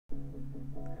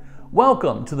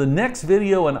Welcome to the next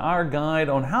video in our guide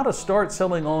on how to start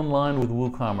selling online with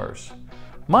WooCommerce.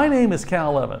 My name is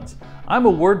Cal Evans. I'm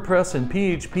a WordPress and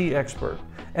PHP expert,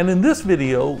 and in this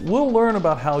video we'll learn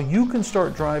about how you can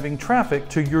start driving traffic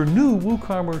to your new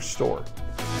WooCommerce store.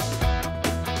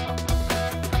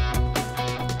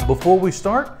 Before we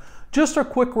start, just a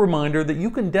quick reminder that you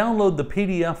can download the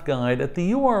PDF guide at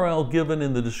the URL given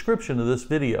in the description of this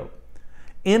video.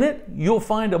 In it, you'll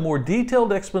find a more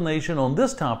detailed explanation on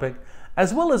this topic,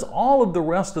 as well as all of the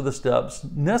rest of the steps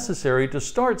necessary to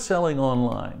start selling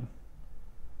online.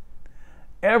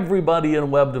 Everybody in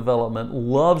web development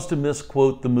loves to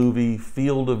misquote the movie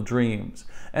Field of Dreams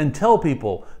and tell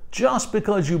people just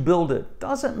because you build it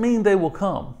doesn't mean they will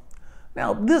come.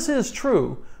 Now, this is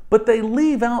true, but they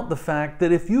leave out the fact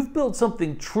that if you've built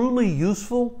something truly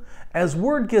useful, as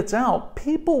word gets out,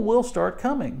 people will start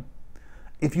coming.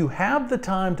 If you have the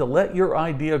time to let your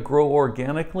idea grow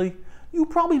organically, you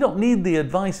probably don't need the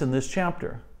advice in this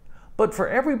chapter. But for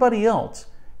everybody else,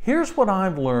 here's what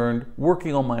I've learned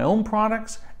working on my own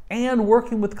products and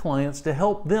working with clients to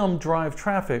help them drive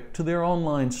traffic to their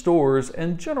online stores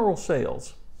and general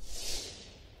sales.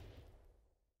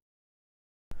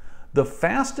 The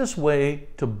fastest way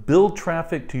to build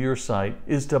traffic to your site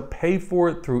is to pay for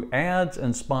it through ads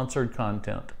and sponsored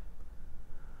content.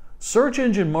 Search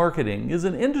engine marketing is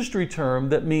an industry term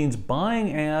that means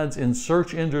buying ads in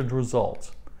search engine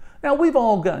results. Now, we've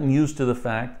all gotten used to the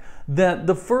fact that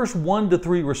the first 1 to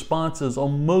 3 responses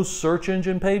on most search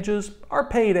engine pages are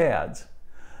paid ads.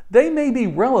 They may be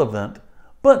relevant,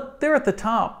 but they're at the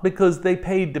top because they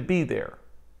paid to be there.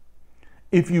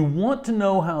 If you want to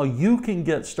know how you can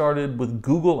get started with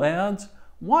Google Ads,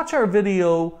 watch our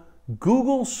video,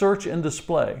 Google Search and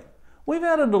Display. We've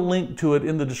added a link to it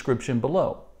in the description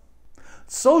below.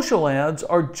 Social ads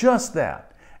are just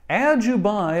that, ads you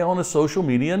buy on a social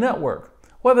media network,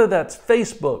 whether that's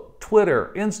Facebook,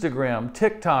 Twitter, Instagram,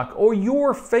 TikTok, or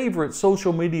your favorite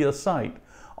social media site.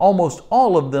 Almost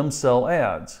all of them sell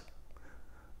ads.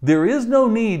 There is no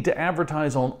need to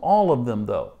advertise on all of them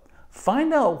though.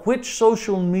 Find out which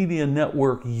social media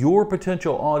network your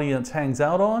potential audience hangs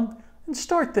out on and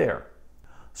start there.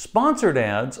 Sponsored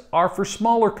ads are for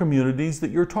smaller communities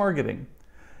that you're targeting.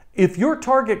 If your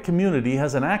target community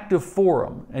has an active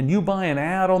forum and you buy an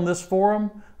ad on this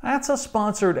forum, that's a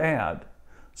sponsored ad.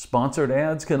 Sponsored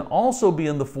ads can also be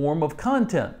in the form of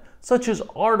content, such as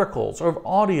articles or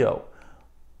audio.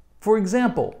 For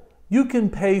example, you can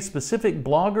pay specific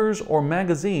bloggers or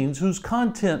magazines whose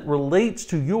content relates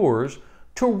to yours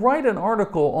to write an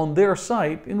article on their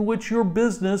site in which your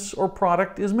business or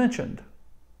product is mentioned.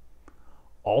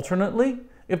 Alternately,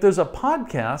 if there's a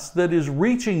podcast that is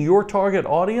reaching your target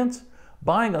audience,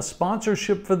 buying a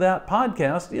sponsorship for that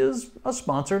podcast is a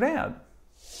sponsored ad.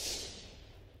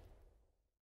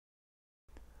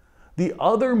 The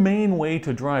other main way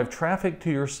to drive traffic to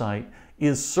your site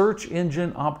is search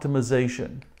engine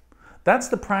optimization. That's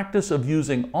the practice of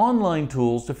using online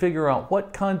tools to figure out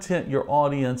what content your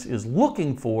audience is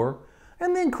looking for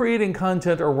and then creating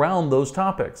content around those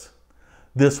topics.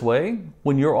 This way,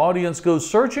 when your audience goes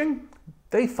searching,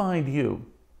 they find you.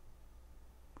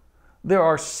 There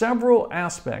are several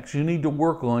aspects you need to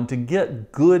work on to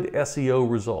get good SEO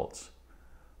results.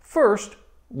 First,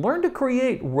 learn to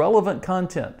create relevant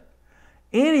content.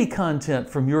 Any content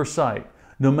from your site,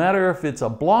 no matter if it's a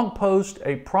blog post,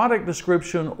 a product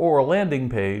description, or a landing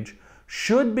page,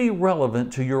 should be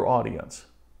relevant to your audience.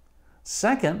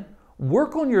 Second,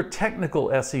 work on your technical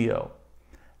SEO.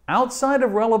 Outside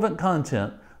of relevant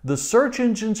content, the search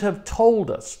engines have told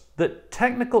us that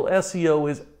technical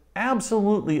SEO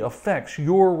absolutely affects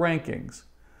your rankings.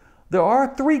 There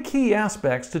are 3 key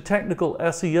aspects to technical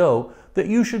SEO that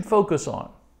you should focus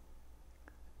on.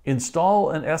 Install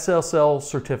an SSL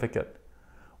certificate.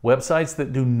 Websites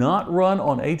that do not run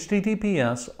on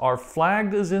HTTPS are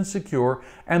flagged as insecure,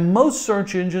 and most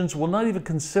search engines will not even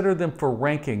consider them for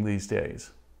ranking these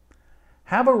days.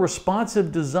 Have a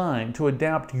responsive design to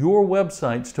adapt your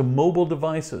websites to mobile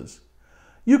devices.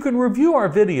 You can review our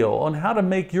video on how to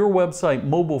make your website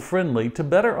mobile friendly to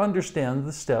better understand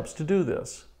the steps to do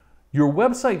this. Your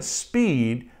website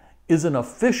speed is an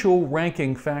official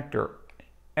ranking factor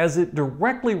as it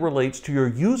directly relates to your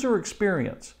user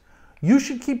experience. You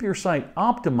should keep your site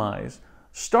optimized,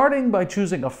 starting by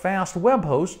choosing a fast web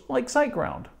host like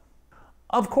SiteGround.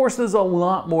 Of course, there's a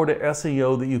lot more to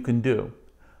SEO that you can do.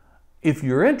 If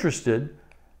you're interested,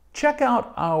 check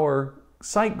out our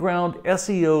SiteGround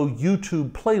SEO YouTube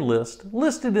playlist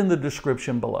listed in the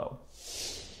description below.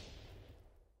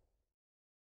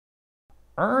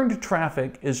 Earned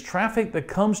traffic is traffic that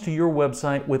comes to your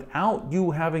website without you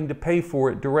having to pay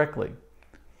for it directly.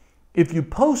 If you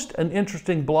post an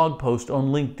interesting blog post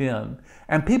on LinkedIn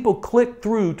and people click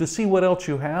through to see what else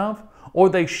you have, or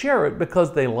they share it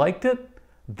because they liked it,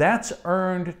 that's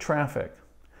earned traffic.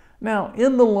 Now,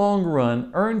 in the long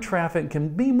run, earned traffic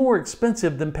can be more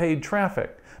expensive than paid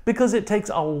traffic because it takes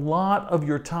a lot of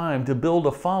your time to build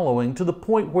a following to the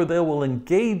point where they will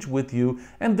engage with you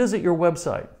and visit your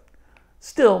website.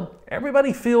 Still,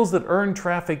 everybody feels that earned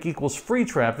traffic equals free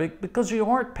traffic because you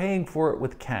aren't paying for it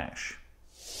with cash.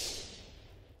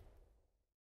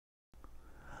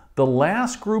 The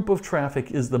last group of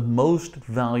traffic is the most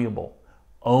valuable,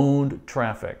 owned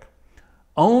traffic.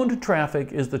 Owned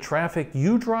traffic is the traffic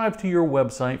you drive to your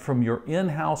website from your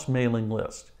in-house mailing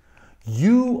list.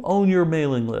 You own your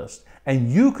mailing list,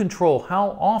 and you control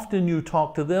how often you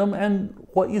talk to them and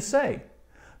what you say.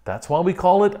 That's why we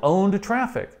call it owned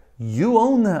traffic. You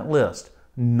own that list.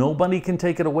 Nobody can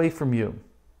take it away from you.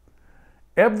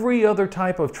 Every other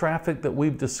type of traffic that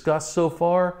we've discussed so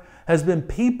far has been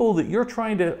people that you're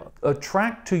trying to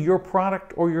attract to your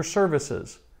product or your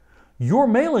services. Your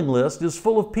mailing list is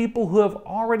full of people who have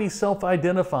already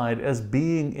self-identified as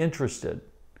being interested.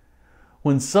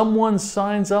 When someone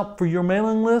signs up for your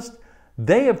mailing list,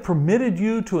 they have permitted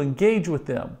you to engage with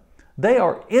them. They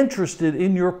are interested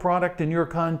in your product and your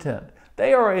content.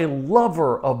 They are a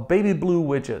lover of baby blue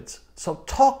widgets, so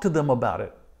talk to them about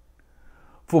it.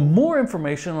 For more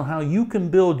information on how you can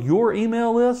build your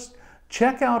email list,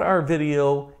 check out our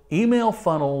video, Email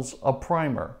Funnels, a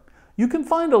Primer. You can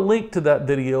find a link to that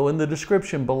video in the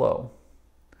description below.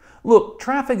 Look,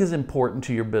 traffic is important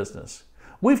to your business.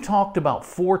 We've talked about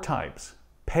 4 types: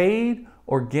 paid,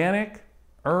 organic,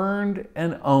 earned,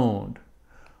 and owned.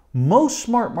 Most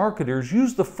smart marketers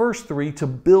use the first 3 to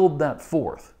build that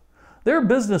 4th. There are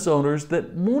business owners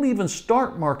that won't even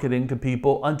start marketing to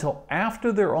people until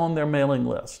after they're on their mailing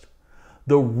list.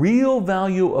 The real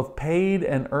value of paid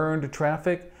and earned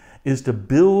traffic is to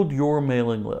build your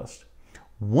mailing list.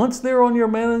 Once they're on your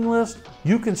mailing list,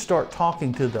 you can start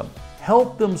talking to them,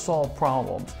 help them solve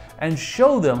problems, and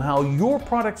show them how your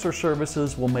products or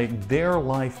services will make their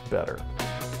life better.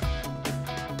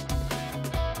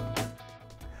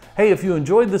 Hey, if you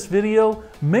enjoyed this video,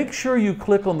 make sure you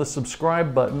click on the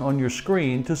subscribe button on your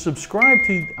screen to subscribe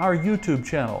to our YouTube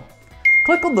channel.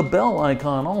 Click on the bell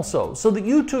icon also so that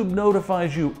YouTube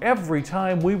notifies you every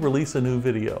time we release a new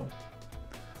video.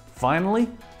 Finally,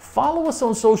 follow us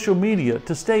on social media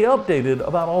to stay updated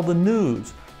about all the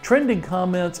news, trending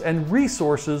comments, and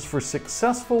resources for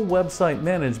successful website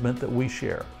management that we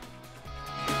share.